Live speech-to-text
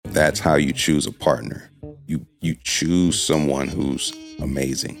That's how you choose a partner. You choose someone who's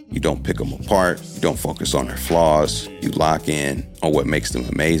amazing. You don't pick them apart. You don't focus on their flaws. You lock in on what makes them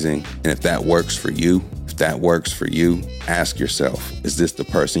amazing. And if that works for you, ask yourself, is this the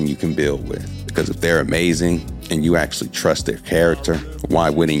person you can build with? Because if they're amazing and you actually trust their character, why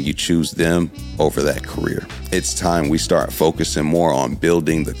wouldn't you choose them over that career? It's time we start focusing more on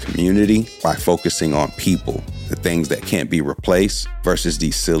building the community by focusing on people, the things that can't be replaced versus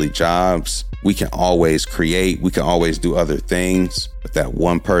these silly jobs. We can always create, we can always do other things, but that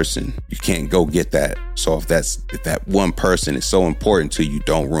one person, you can't go get that. So if that one person is so important to you,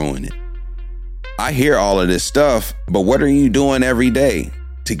 don't ruin it. I hear all of this stuff, but what are you doing every day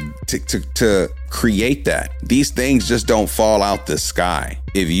to create that? These things just don't fall out the sky.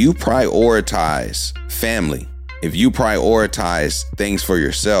 If you prioritize family, if you prioritize things for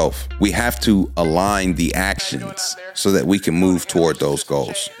yourself, we have to align the actions so that we can move toward those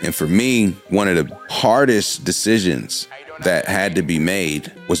goals. And for me, one of the hardest decisions that had to be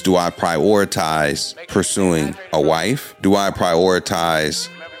made was, do I prioritize pursuing a wife? Do I prioritize,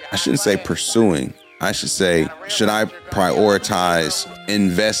 I shouldn't say pursuing, I should say, should I prioritize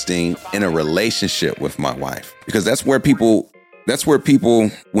investing in a relationship with my wife? Because that's where people,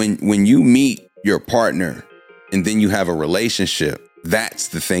 when you meet your partner and then you have a relationship, that's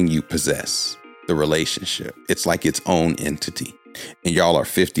the thing you possess, the relationship. It's like its own entity. And y'all are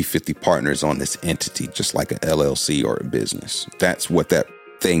 50-50 partners on this entity, just like an LLC or a business. That's what that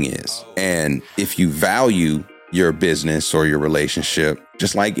thing is. And if you value your business or your relationship,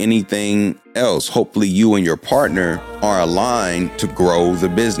 just like anything else, hopefully you and your partner are aligned to grow the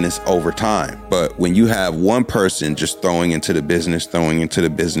business over time. But when you have one person just throwing into the business,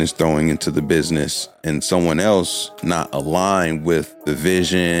 and someone else not aligned with the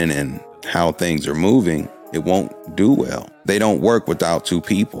vision and how things are moving, it won't do well. They don't work without two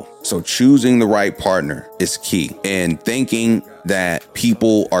people. So choosing the right partner is key. And thinking that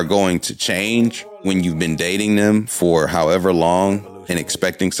people are going to change when you've been dating them for however long and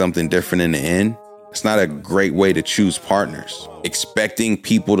expecting something different in the end, it's not a great way to choose partners. Expecting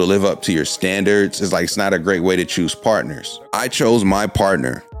people to live up to your standards is like, it's not a great way to choose partners. I chose my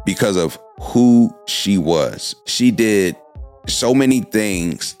partner because of who she was. She did so many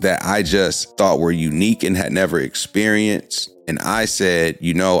things that I just thought were unique and had never experienced. And I said,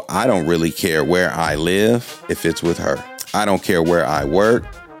 I don't really care where I live if it's with her. I don't care where I work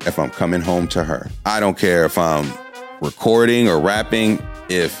if I'm coming home to her. I don't care if I'm recording or rapping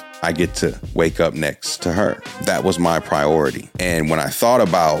if I get to wake up next to her. That was my priority. And when I thought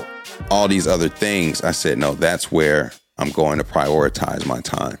about all these other things, I said, no, that's where I'm going to prioritize my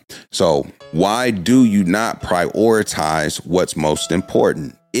time. So why do you not prioritize what's most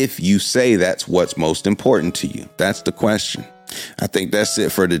important? If you say that's what's most important to you, that's the question. I think that's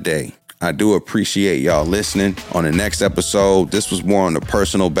it for today. I do appreciate y'all listening. On the next episode, this was more on the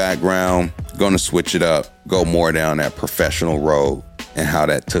personal background. Going to switch it up, go more down that professional road and how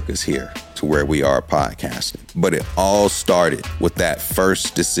that took us here to where we are podcasting. But it all started with that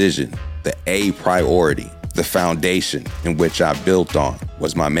first decision, the A priority. The foundation in which I built on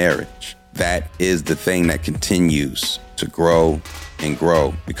was my marriage. That is the thing that continues to grow and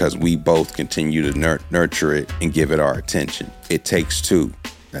grow because we both continue to nurture it and give it our attention. It takes two.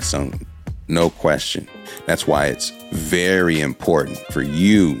 That's no question. That's why it's very important for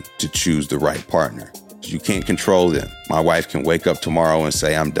you to choose the right partner. You can't control them. My wife can wake up tomorrow and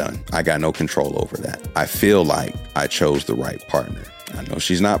say, I'm done. I got no control over that. I feel like I chose the right partner. I know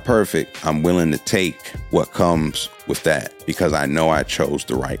she's not perfect. I'm willing to take what comes with that because I know I chose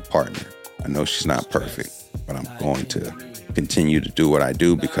the right partner. I know she's not perfect, but I'm going to continue to do what I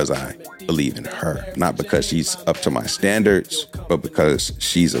do because I believe in her. Not because she's up to my standards, but because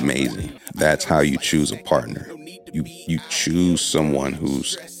she's amazing. That's how you choose a partner. You choose someone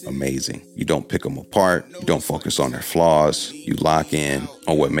who's amazing. You don't pick them apart. You don't focus on their flaws. You lock in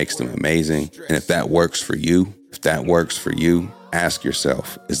on what makes them amazing. And if that works for you, ask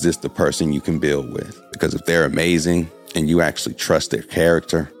yourself, is this the person you can build with? Because if they're amazing and you actually trust their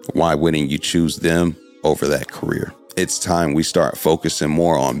character, why wouldn't you choose them over that career? It's time we start focusing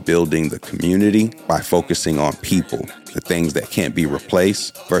more on building the community by focusing on people, the things that can't be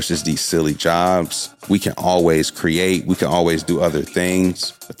replaced versus these silly jobs. We can always create, we can always do other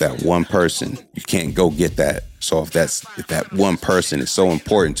things, but that one person, you can't go get that. So if that one person is so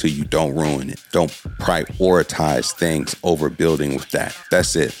important to you, don't ruin it. Don't prioritize things over building with that.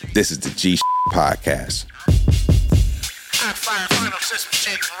 That's it. This is the G Podcast. Final system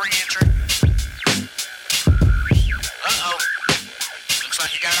check for re-entry. Looks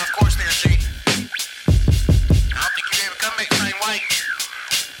like you got off course there, G. I don't think you'll be able to come back the same way.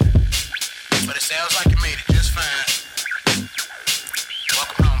 sounds like you made it just fine.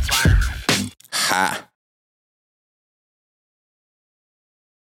 Welcome home, Flyer. Ha.